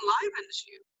enlivens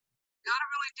you. You got to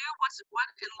really do what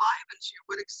enlivens you,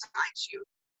 what excites you,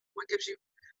 what gives you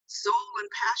soul and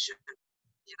passion.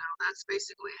 That's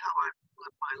basically how I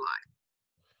live my life.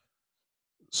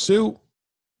 Sue,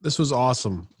 this was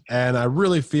awesome. And I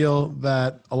really feel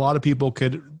that a lot of people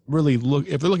could really look,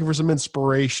 if they're looking for some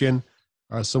inspiration,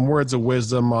 some words of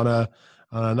wisdom on a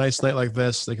nice night like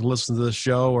this, they can listen to this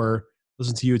show or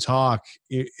listen to you talk.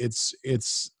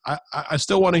 I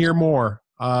still want to hear more.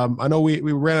 I know we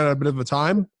ran out a bit of a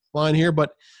time line here,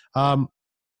 but I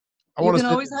want to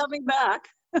always have me back.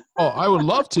 Oh, I would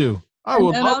love to.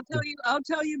 I'll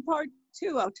tell you part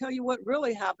 2. I'll tell you what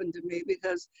really happened to me,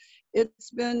 because it's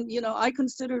been, I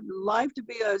considered life to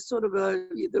be a sort of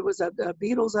there was a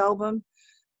Beatles album.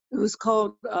 It was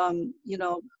called,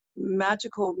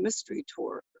 Magical Mystery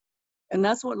Tour. And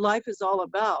that's what life is all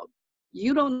about.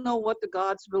 You don't know what the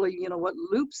gods really, what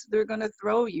loops they're going to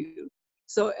throw you.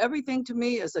 So everything to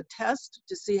me is a test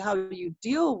to see how you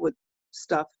deal with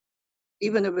stuff,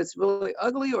 even if it's really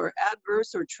ugly or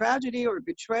adverse or tragedy or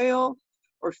betrayal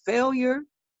or failure.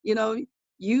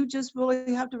 You just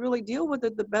really have to really deal with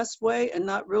it the best way and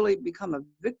not really become a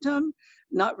victim,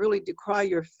 not really decry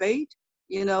your fate,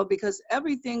 because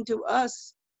everything to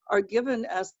us are given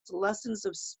as lessons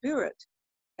of spirit.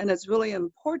 And it's really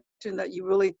important that you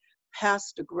really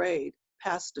pass the grade,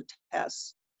 pass the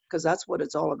test, because that's what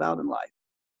it's all about in life.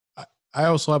 I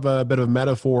also have a bit of a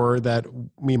metaphor that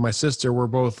me and my sister were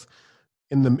both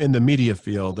in the media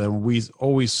field, and we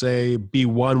always say, "Be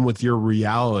one with your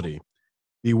reality.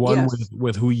 Be one Yes.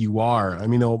 with who you are." I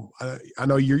mean, I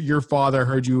know your father,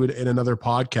 heard you in another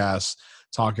podcast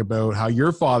talk about how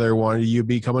your father wanted you to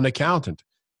become an accountant.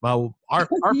 Well, our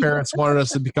parents wanted us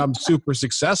to become super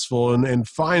successful in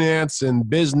finance and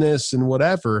business and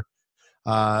whatever.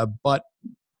 But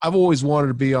I've always wanted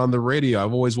to be on the radio.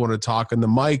 I've always wanted to talk on the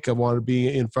mic. I wanted to be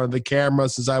in front of the camera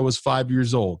since I was 5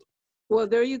 years old. Well,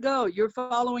 there you go. You're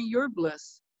following your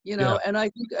bliss, Yeah. and I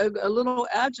think a little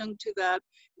adjunct to that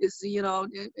is,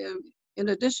 in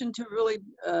addition to really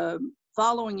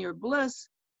following your bliss,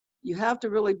 you have to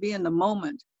really be in the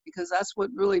moment, because that's what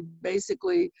really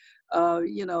basically,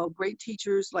 great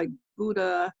teachers like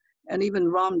Buddha and even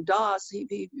Ram Dass,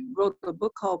 he wrote a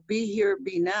book called Be Here,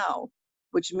 Be Now,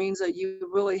 which means that you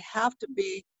really have to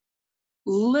be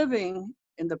living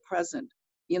in the present.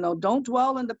 Don't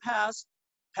dwell in the past.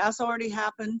 Past already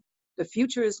happened. The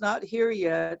future is not here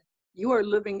yet. You are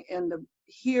living in the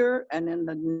here and in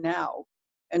the now,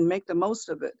 and make the most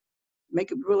of it.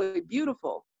 Make it really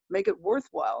beautiful. Make it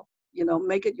worthwhile.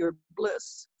 Make it your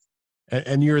bliss.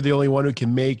 And you're the only one who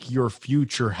can make your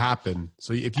future happen.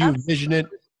 So if you envision it,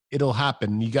 Absolutely. it'll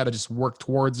happen. You got to just work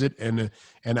towards it and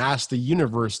ask the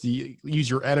universe to use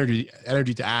your energy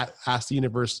to ask the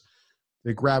universe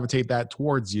to gravitate that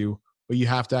towards you. But you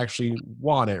have to actually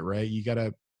want it, right? You got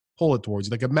to pull it towards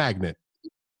you like a magnet.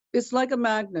 It's like a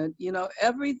magnet.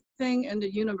 Everything in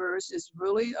the universe is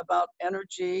really about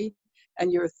energy,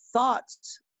 and your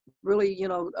thoughts really,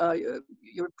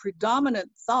 your predominant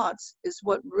thoughts is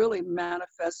what really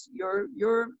manifests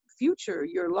your future,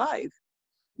 your life.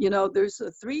 There's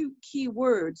three key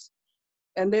words,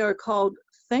 and they are called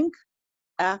think,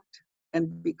 act,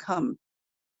 and become.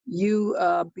 You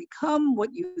become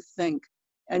what you think,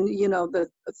 and the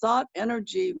thought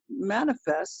energy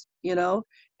manifests,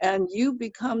 and you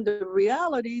become the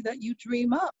reality that you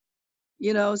dream up.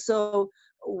 So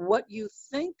what you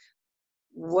think,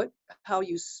 what how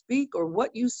you speak, or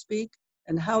what you speak,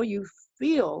 and how you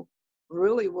feel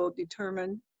really will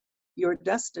determine your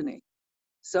destiny.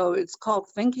 So it's called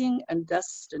thinking and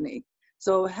destiny.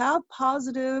 So have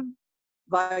positive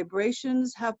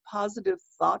vibrations, have positive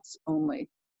thoughts only,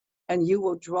 and you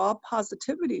will draw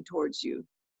positivity towards you.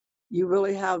 You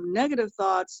really have negative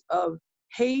thoughts of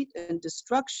hate and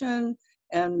destruction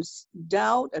and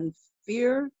doubt and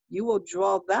fear, you will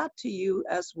draw that to you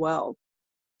as well.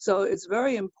 So it's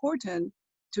very important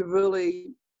to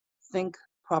really think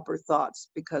proper thoughts,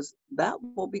 because that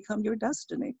will become your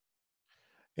destiny.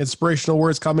 Inspirational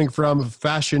words coming from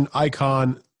fashion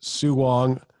icon Sue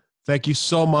Wong. Thank you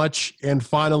so much. And You're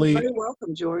finally, very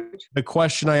welcome, George. the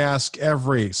question I ask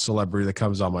every celebrity that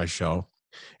comes on my show.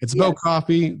 It's about Yes.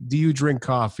 coffee. Do you drink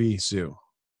coffee, Sue?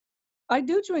 I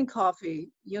do drink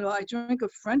coffee. I drink a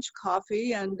French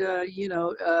coffee, and I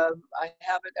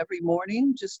have it every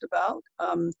morning, just about.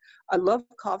 I love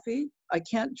coffee. I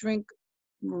can't drink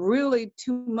really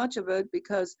too much of it,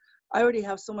 because I already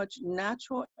have so much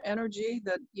natural energy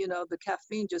that the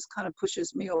caffeine just kind of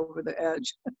pushes me over the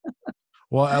edge.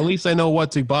 Well, at least I know what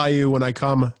to buy you when I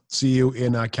come see you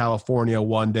in California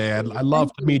one day. I'd love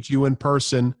Thank to you. meet you in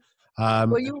person.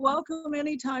 Well, you're welcome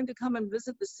anytime to come and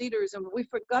visit the Cedars. And we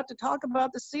forgot to talk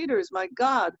about the Cedars. My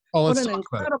God, Oh, what let's an talk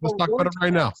about it. Let's incredible talk about it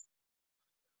right now. vortex.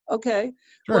 Okay.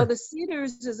 Well, Sure. the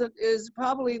Cedars is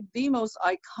probably the most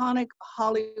iconic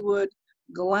Hollywood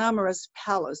glamorous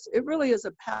palace. It really is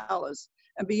a palace.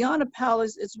 And beyond a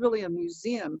palace, it's really a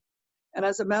museum. And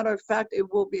as a matter of fact,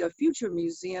 it will be a future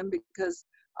museum, because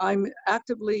I'm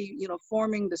actively,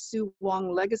 forming the Sue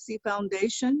Wong Legacy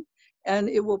Foundation, and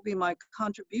it will be my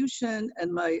contribution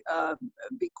and my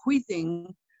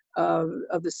bequeathing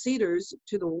of the Cedars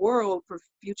to the world for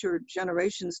future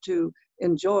generations to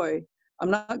enjoy.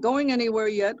 I'm not going anywhere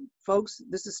yet, folks.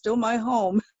 This is still my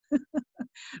home.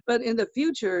 But in the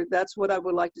future, that's what I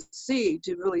would like to see,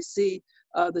 to really see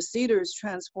the Cedars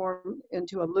transform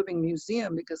into a living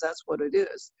museum, because that's what it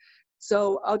is.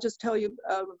 So I'll just tell you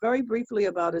very briefly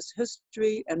about its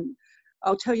history, and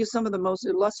I'll tell you some of the most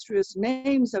illustrious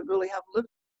names that really have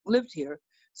lived here.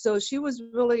 So she was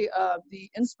really the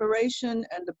inspiration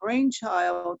and the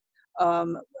brainchild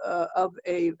of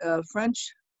a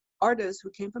French artist who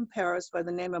came from Paris by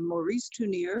the name of Maurice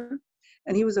Tournier.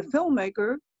 And he was a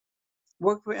filmmaker,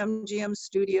 worked for MGM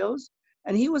Studios,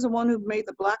 and he was the one who made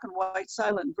the black and white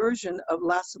silent version of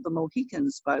Last of the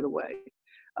Mohicans, by the way,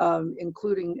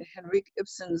 including Henrik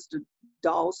Ibsen's The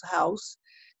Doll's House.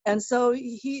 And so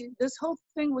this whole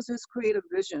thing was his creative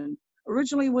vision.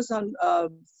 Originally was on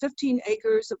 15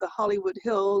 acres of the Hollywood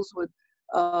Hills with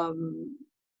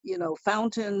you know,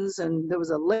 fountains, and there was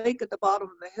a lake at the bottom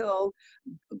of the hill,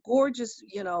 gorgeous,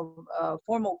 you know,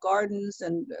 formal gardens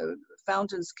and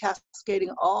fountains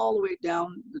cascading all the way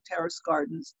down the terrace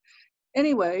gardens.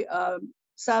 Anyway,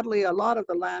 sadly, a lot of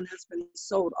the land has been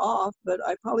sold off, but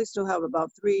I probably still have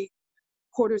about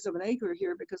 3/4 of an acre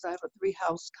here because I have a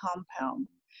 3-house compound.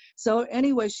 So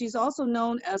anyway, she's also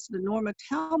known as the Norma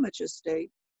Talmadge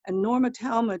estate, and Norma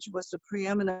Talmadge was the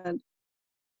preeminent,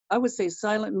 I would say,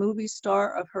 silent movie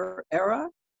star of her era.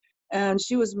 And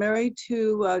she was married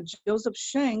to Joseph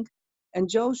Schenck, and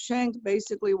Joe Schenck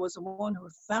basically was the one who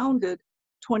founded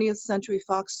 20th Century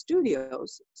Fox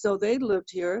Studios. So they lived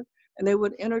here, and they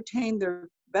would entertain their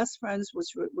best friends,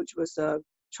 which was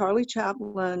Charlie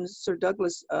Chaplin, Sir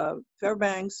Douglas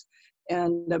Fairbanks,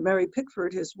 and Mary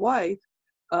Pickford, his wife,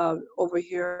 over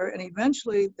here. And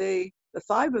eventually, the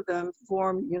 5 of them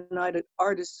formed United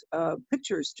Artists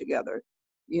Pictures together.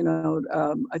 You know,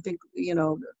 I think, you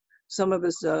know, some of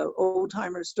us old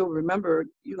timers still remember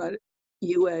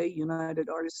United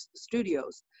Artists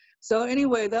Studios. So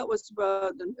anyway, that was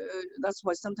that's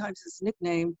why sometimes it's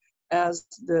nicknamed as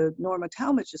the Norma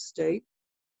Talmadge estate.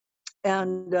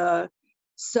 And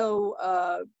so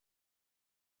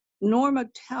Norma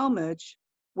Talmadge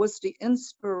was the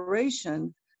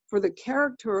inspiration for the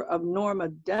character of Norma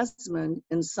Desmond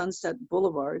in Sunset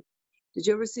Boulevard. Did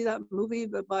you ever see that movie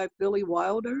by Billy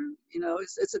Wilder? You know,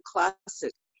 it's a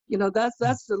classic. You know,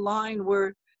 that's the line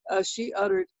where she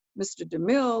uttered, "Mr.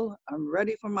 DeMille, I'm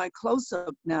ready for my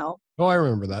close-up now." Oh, I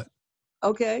remember that.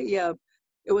 Okay, yeah.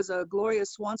 It was Gloria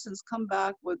Swanson's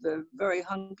comeback with the very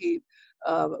hunky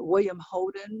William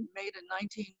Holden, made in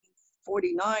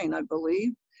 1949, I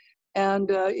believe. And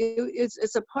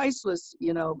it's a priceless,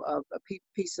 you know,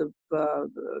 piece of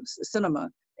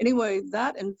cinema. Anyway,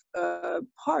 that in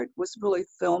part was really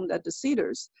filmed at the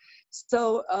Cedars.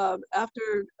 So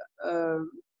after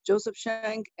Joseph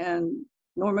Schenck and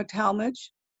Norma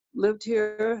Talmadge lived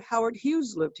here, Howard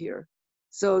Hughes lived here.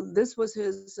 So this was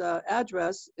his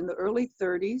address in the early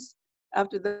 30s.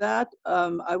 After that,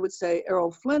 I would say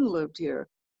Errol Flynn lived here.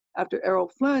 After Errol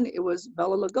Flynn, it was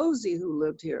Bela Lugosi who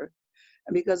lived here.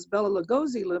 And because Bela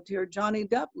Lugosi lived here, Johnny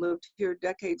Depp lived here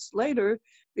decades later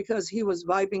because he was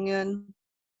vibing in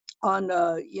on,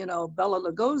 you know, Bela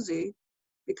Lugosi,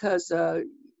 because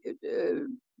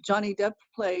Johnny Depp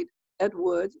played Ed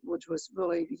Wood, which was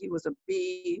really, he was a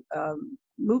B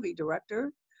movie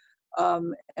director.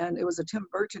 And it was a Tim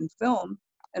Burton film.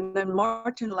 And then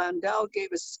Martin Landau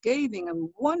gave a scathing and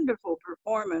wonderful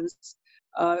performance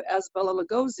as Bela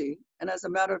Lugosi. And as a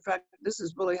matter of fact, this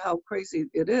is really how crazy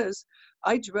it is.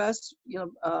 I dressed, you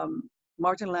know,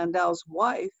 Martin Landau's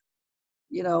wife,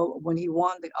 you know, when he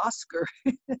won the Oscar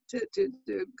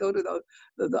to go to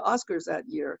the Oscars that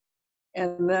year.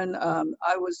 And then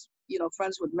I was, you know,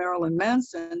 friends with Marilyn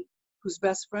Manson, whose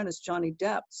best friend is Johnny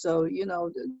Depp. So, you know,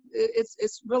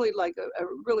 it's really like a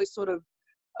really sort of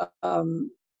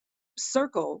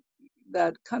circle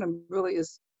that kind of really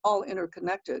is all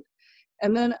interconnected.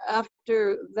 And then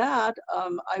after that,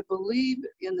 I believe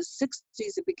in the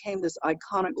 60s, it became this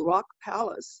iconic rock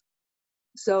palace.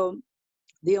 So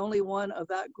the only one of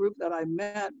that group that I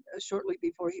met shortly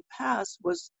before he passed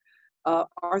was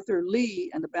Arthur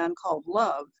Lee and the band called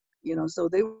Love. You know, so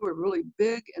they were really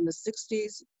big in the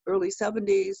 60s, early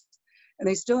 70s, and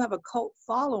they still have a cult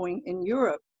following in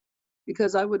Europe,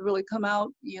 because I would really come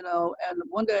out, you know, and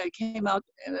one day I came out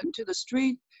into the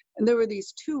street and there were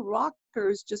these 2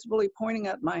 rockers just really pointing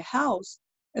at my house,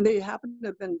 and they happened to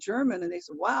have been German, and they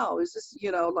said, "Wow, is this,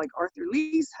 you know, like Arthur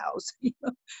Lee's house?"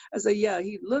 I said, "Yeah,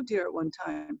 he lived here at one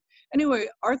time." Anyway,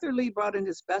 Arthur Lee brought in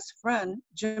his best friend,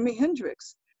 Jimi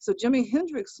Hendrix. So Jimi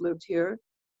Hendrix lived here,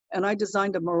 and I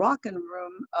designed a Moroccan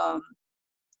room,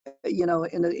 you know,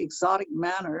 in an exotic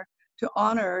manner to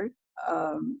honor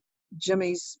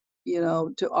Jimmy's, you know,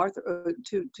 to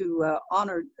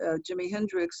honor Jimi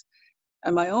Hendrix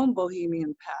and my own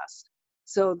bohemian past.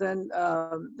 So then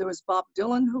there was Bob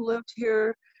Dylan who lived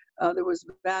here. There was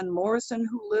Van Morrison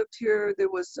who lived here. There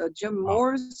was Jim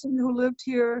Morrison who lived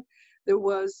here. There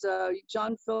was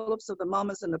John Phillips of the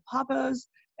Mamas and the Papas,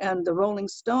 and the Rolling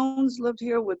Stones lived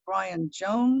here with Brian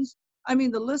Jones. I mean,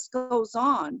 the list goes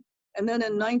on. And then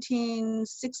in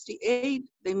 1968,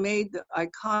 they made the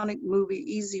iconic movie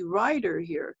Easy Rider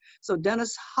here. So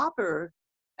Dennis Hopper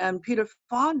and Peter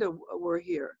Fonda were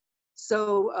here.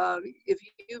 So if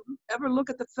you ever look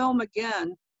at the film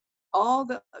again, all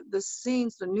the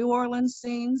scenes, the New Orleans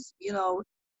scenes, you know,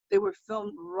 they were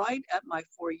filmed right at my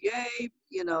foyer,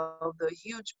 you know, the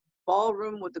huge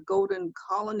ballroom with the golden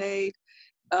colonnade,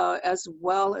 as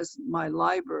well as my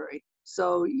library.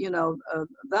 So,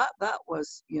 that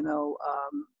was,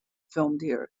 filmed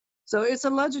here. So it's a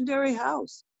legendary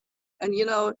house. And,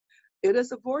 it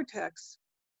is a vortex,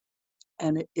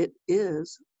 and it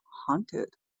is haunted.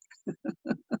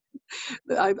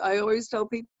 I always tell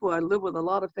people I live with a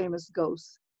lot of famous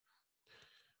ghosts.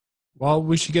 Well,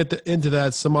 we should into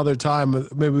that some other time.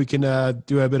 Maybe we can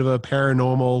do a bit of a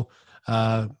paranormal,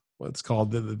 what's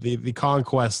called the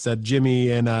conquest that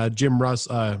Jimmy and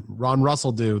Ron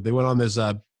Russell do. They went on this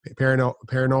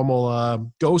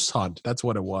paranormal ghost hunt. That's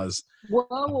what it was.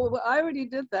 Well, I already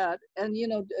did that, and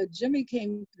Jimmy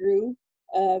came through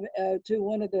to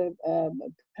one of the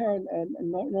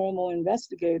paranormal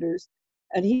investigators,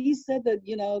 and he said that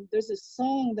there's a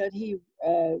song that he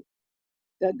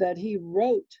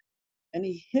wrote, and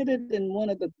he hid it in one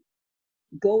of the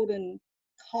golden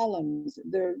columns.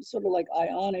 They're sort of like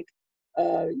ionic,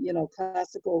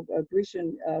 classical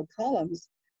Grecian columns,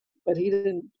 but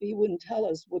he wouldn't tell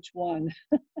us which one.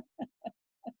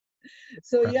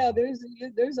 So yeah,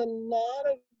 Incredible. there's a lot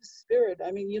of spirit.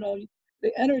 I mean,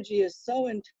 the energy is so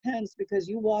intense because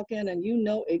you walk in and you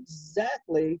know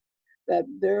exactly that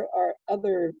there are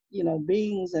other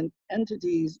beings and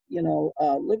entities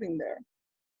living there.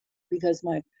 Because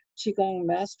my qigong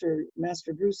master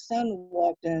Bruce Sun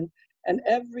walked in, and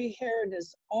every hair in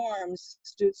his arms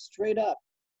stood straight up,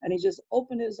 and he just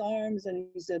opened his arms and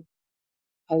he said,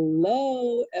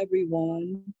 "Hello,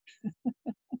 everyone."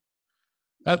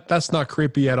 That's not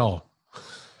creepy at all.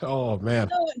 Oh man.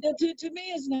 No, to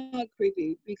me, it's not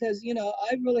creepy because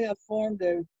I really have formed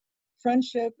a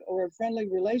friendship or a friendly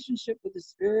relationship with the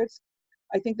spirits.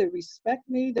 I think they respect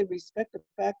me. They respect the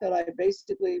fact that I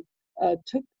basically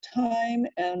took time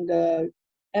and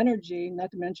energy,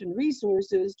 not to mention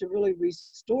resources, to really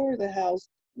restore the house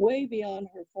way beyond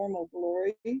her former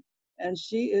glory. And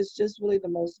she is just really the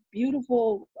most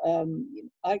beautiful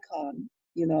icon,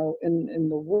 in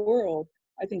the world.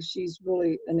 I think she's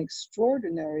really an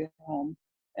extraordinary home.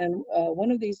 And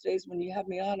one of these days, when you have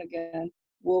me on again,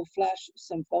 we'll flash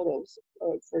some photos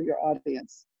for your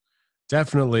audience.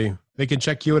 Definitely. They can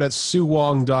check you out at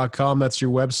suewong.com. That's your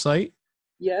website.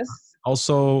 Yes.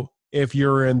 Also, if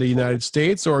you're in the United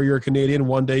States or you're a Canadian,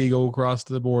 one day you go across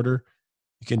the border,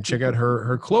 you can check out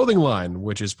her clothing line,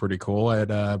 which is pretty cool, at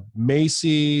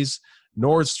Macy's,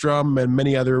 Nordstrom, and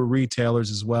many other retailers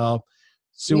as well.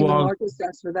 Neiman Suwong, Marcus,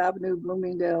 Oxford Avenue,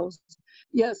 Bloomingdale's.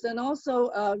 Yes, and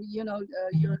also,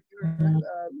 your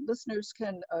listeners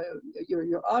can,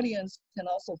 your audience can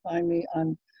also find me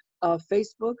on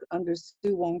Facebook under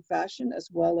Sue Wong Fashion, as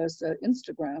well as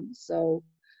Instagram. So,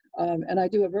 and I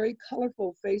do a very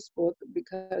colorful Facebook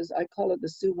because I call it the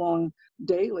Sue Wong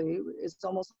Daily. It's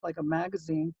almost like a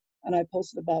magazine, and I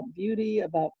post about beauty,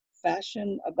 about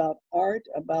fashion, about art,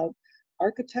 about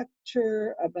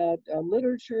architecture, about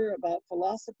literature, about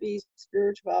philosophy,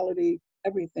 spirituality,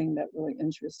 everything that really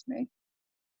interests me.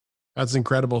 that's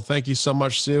incredible. Thank you so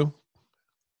much, Sue.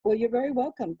 Well, you're very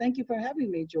welcome. Thank you for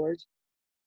having me, George.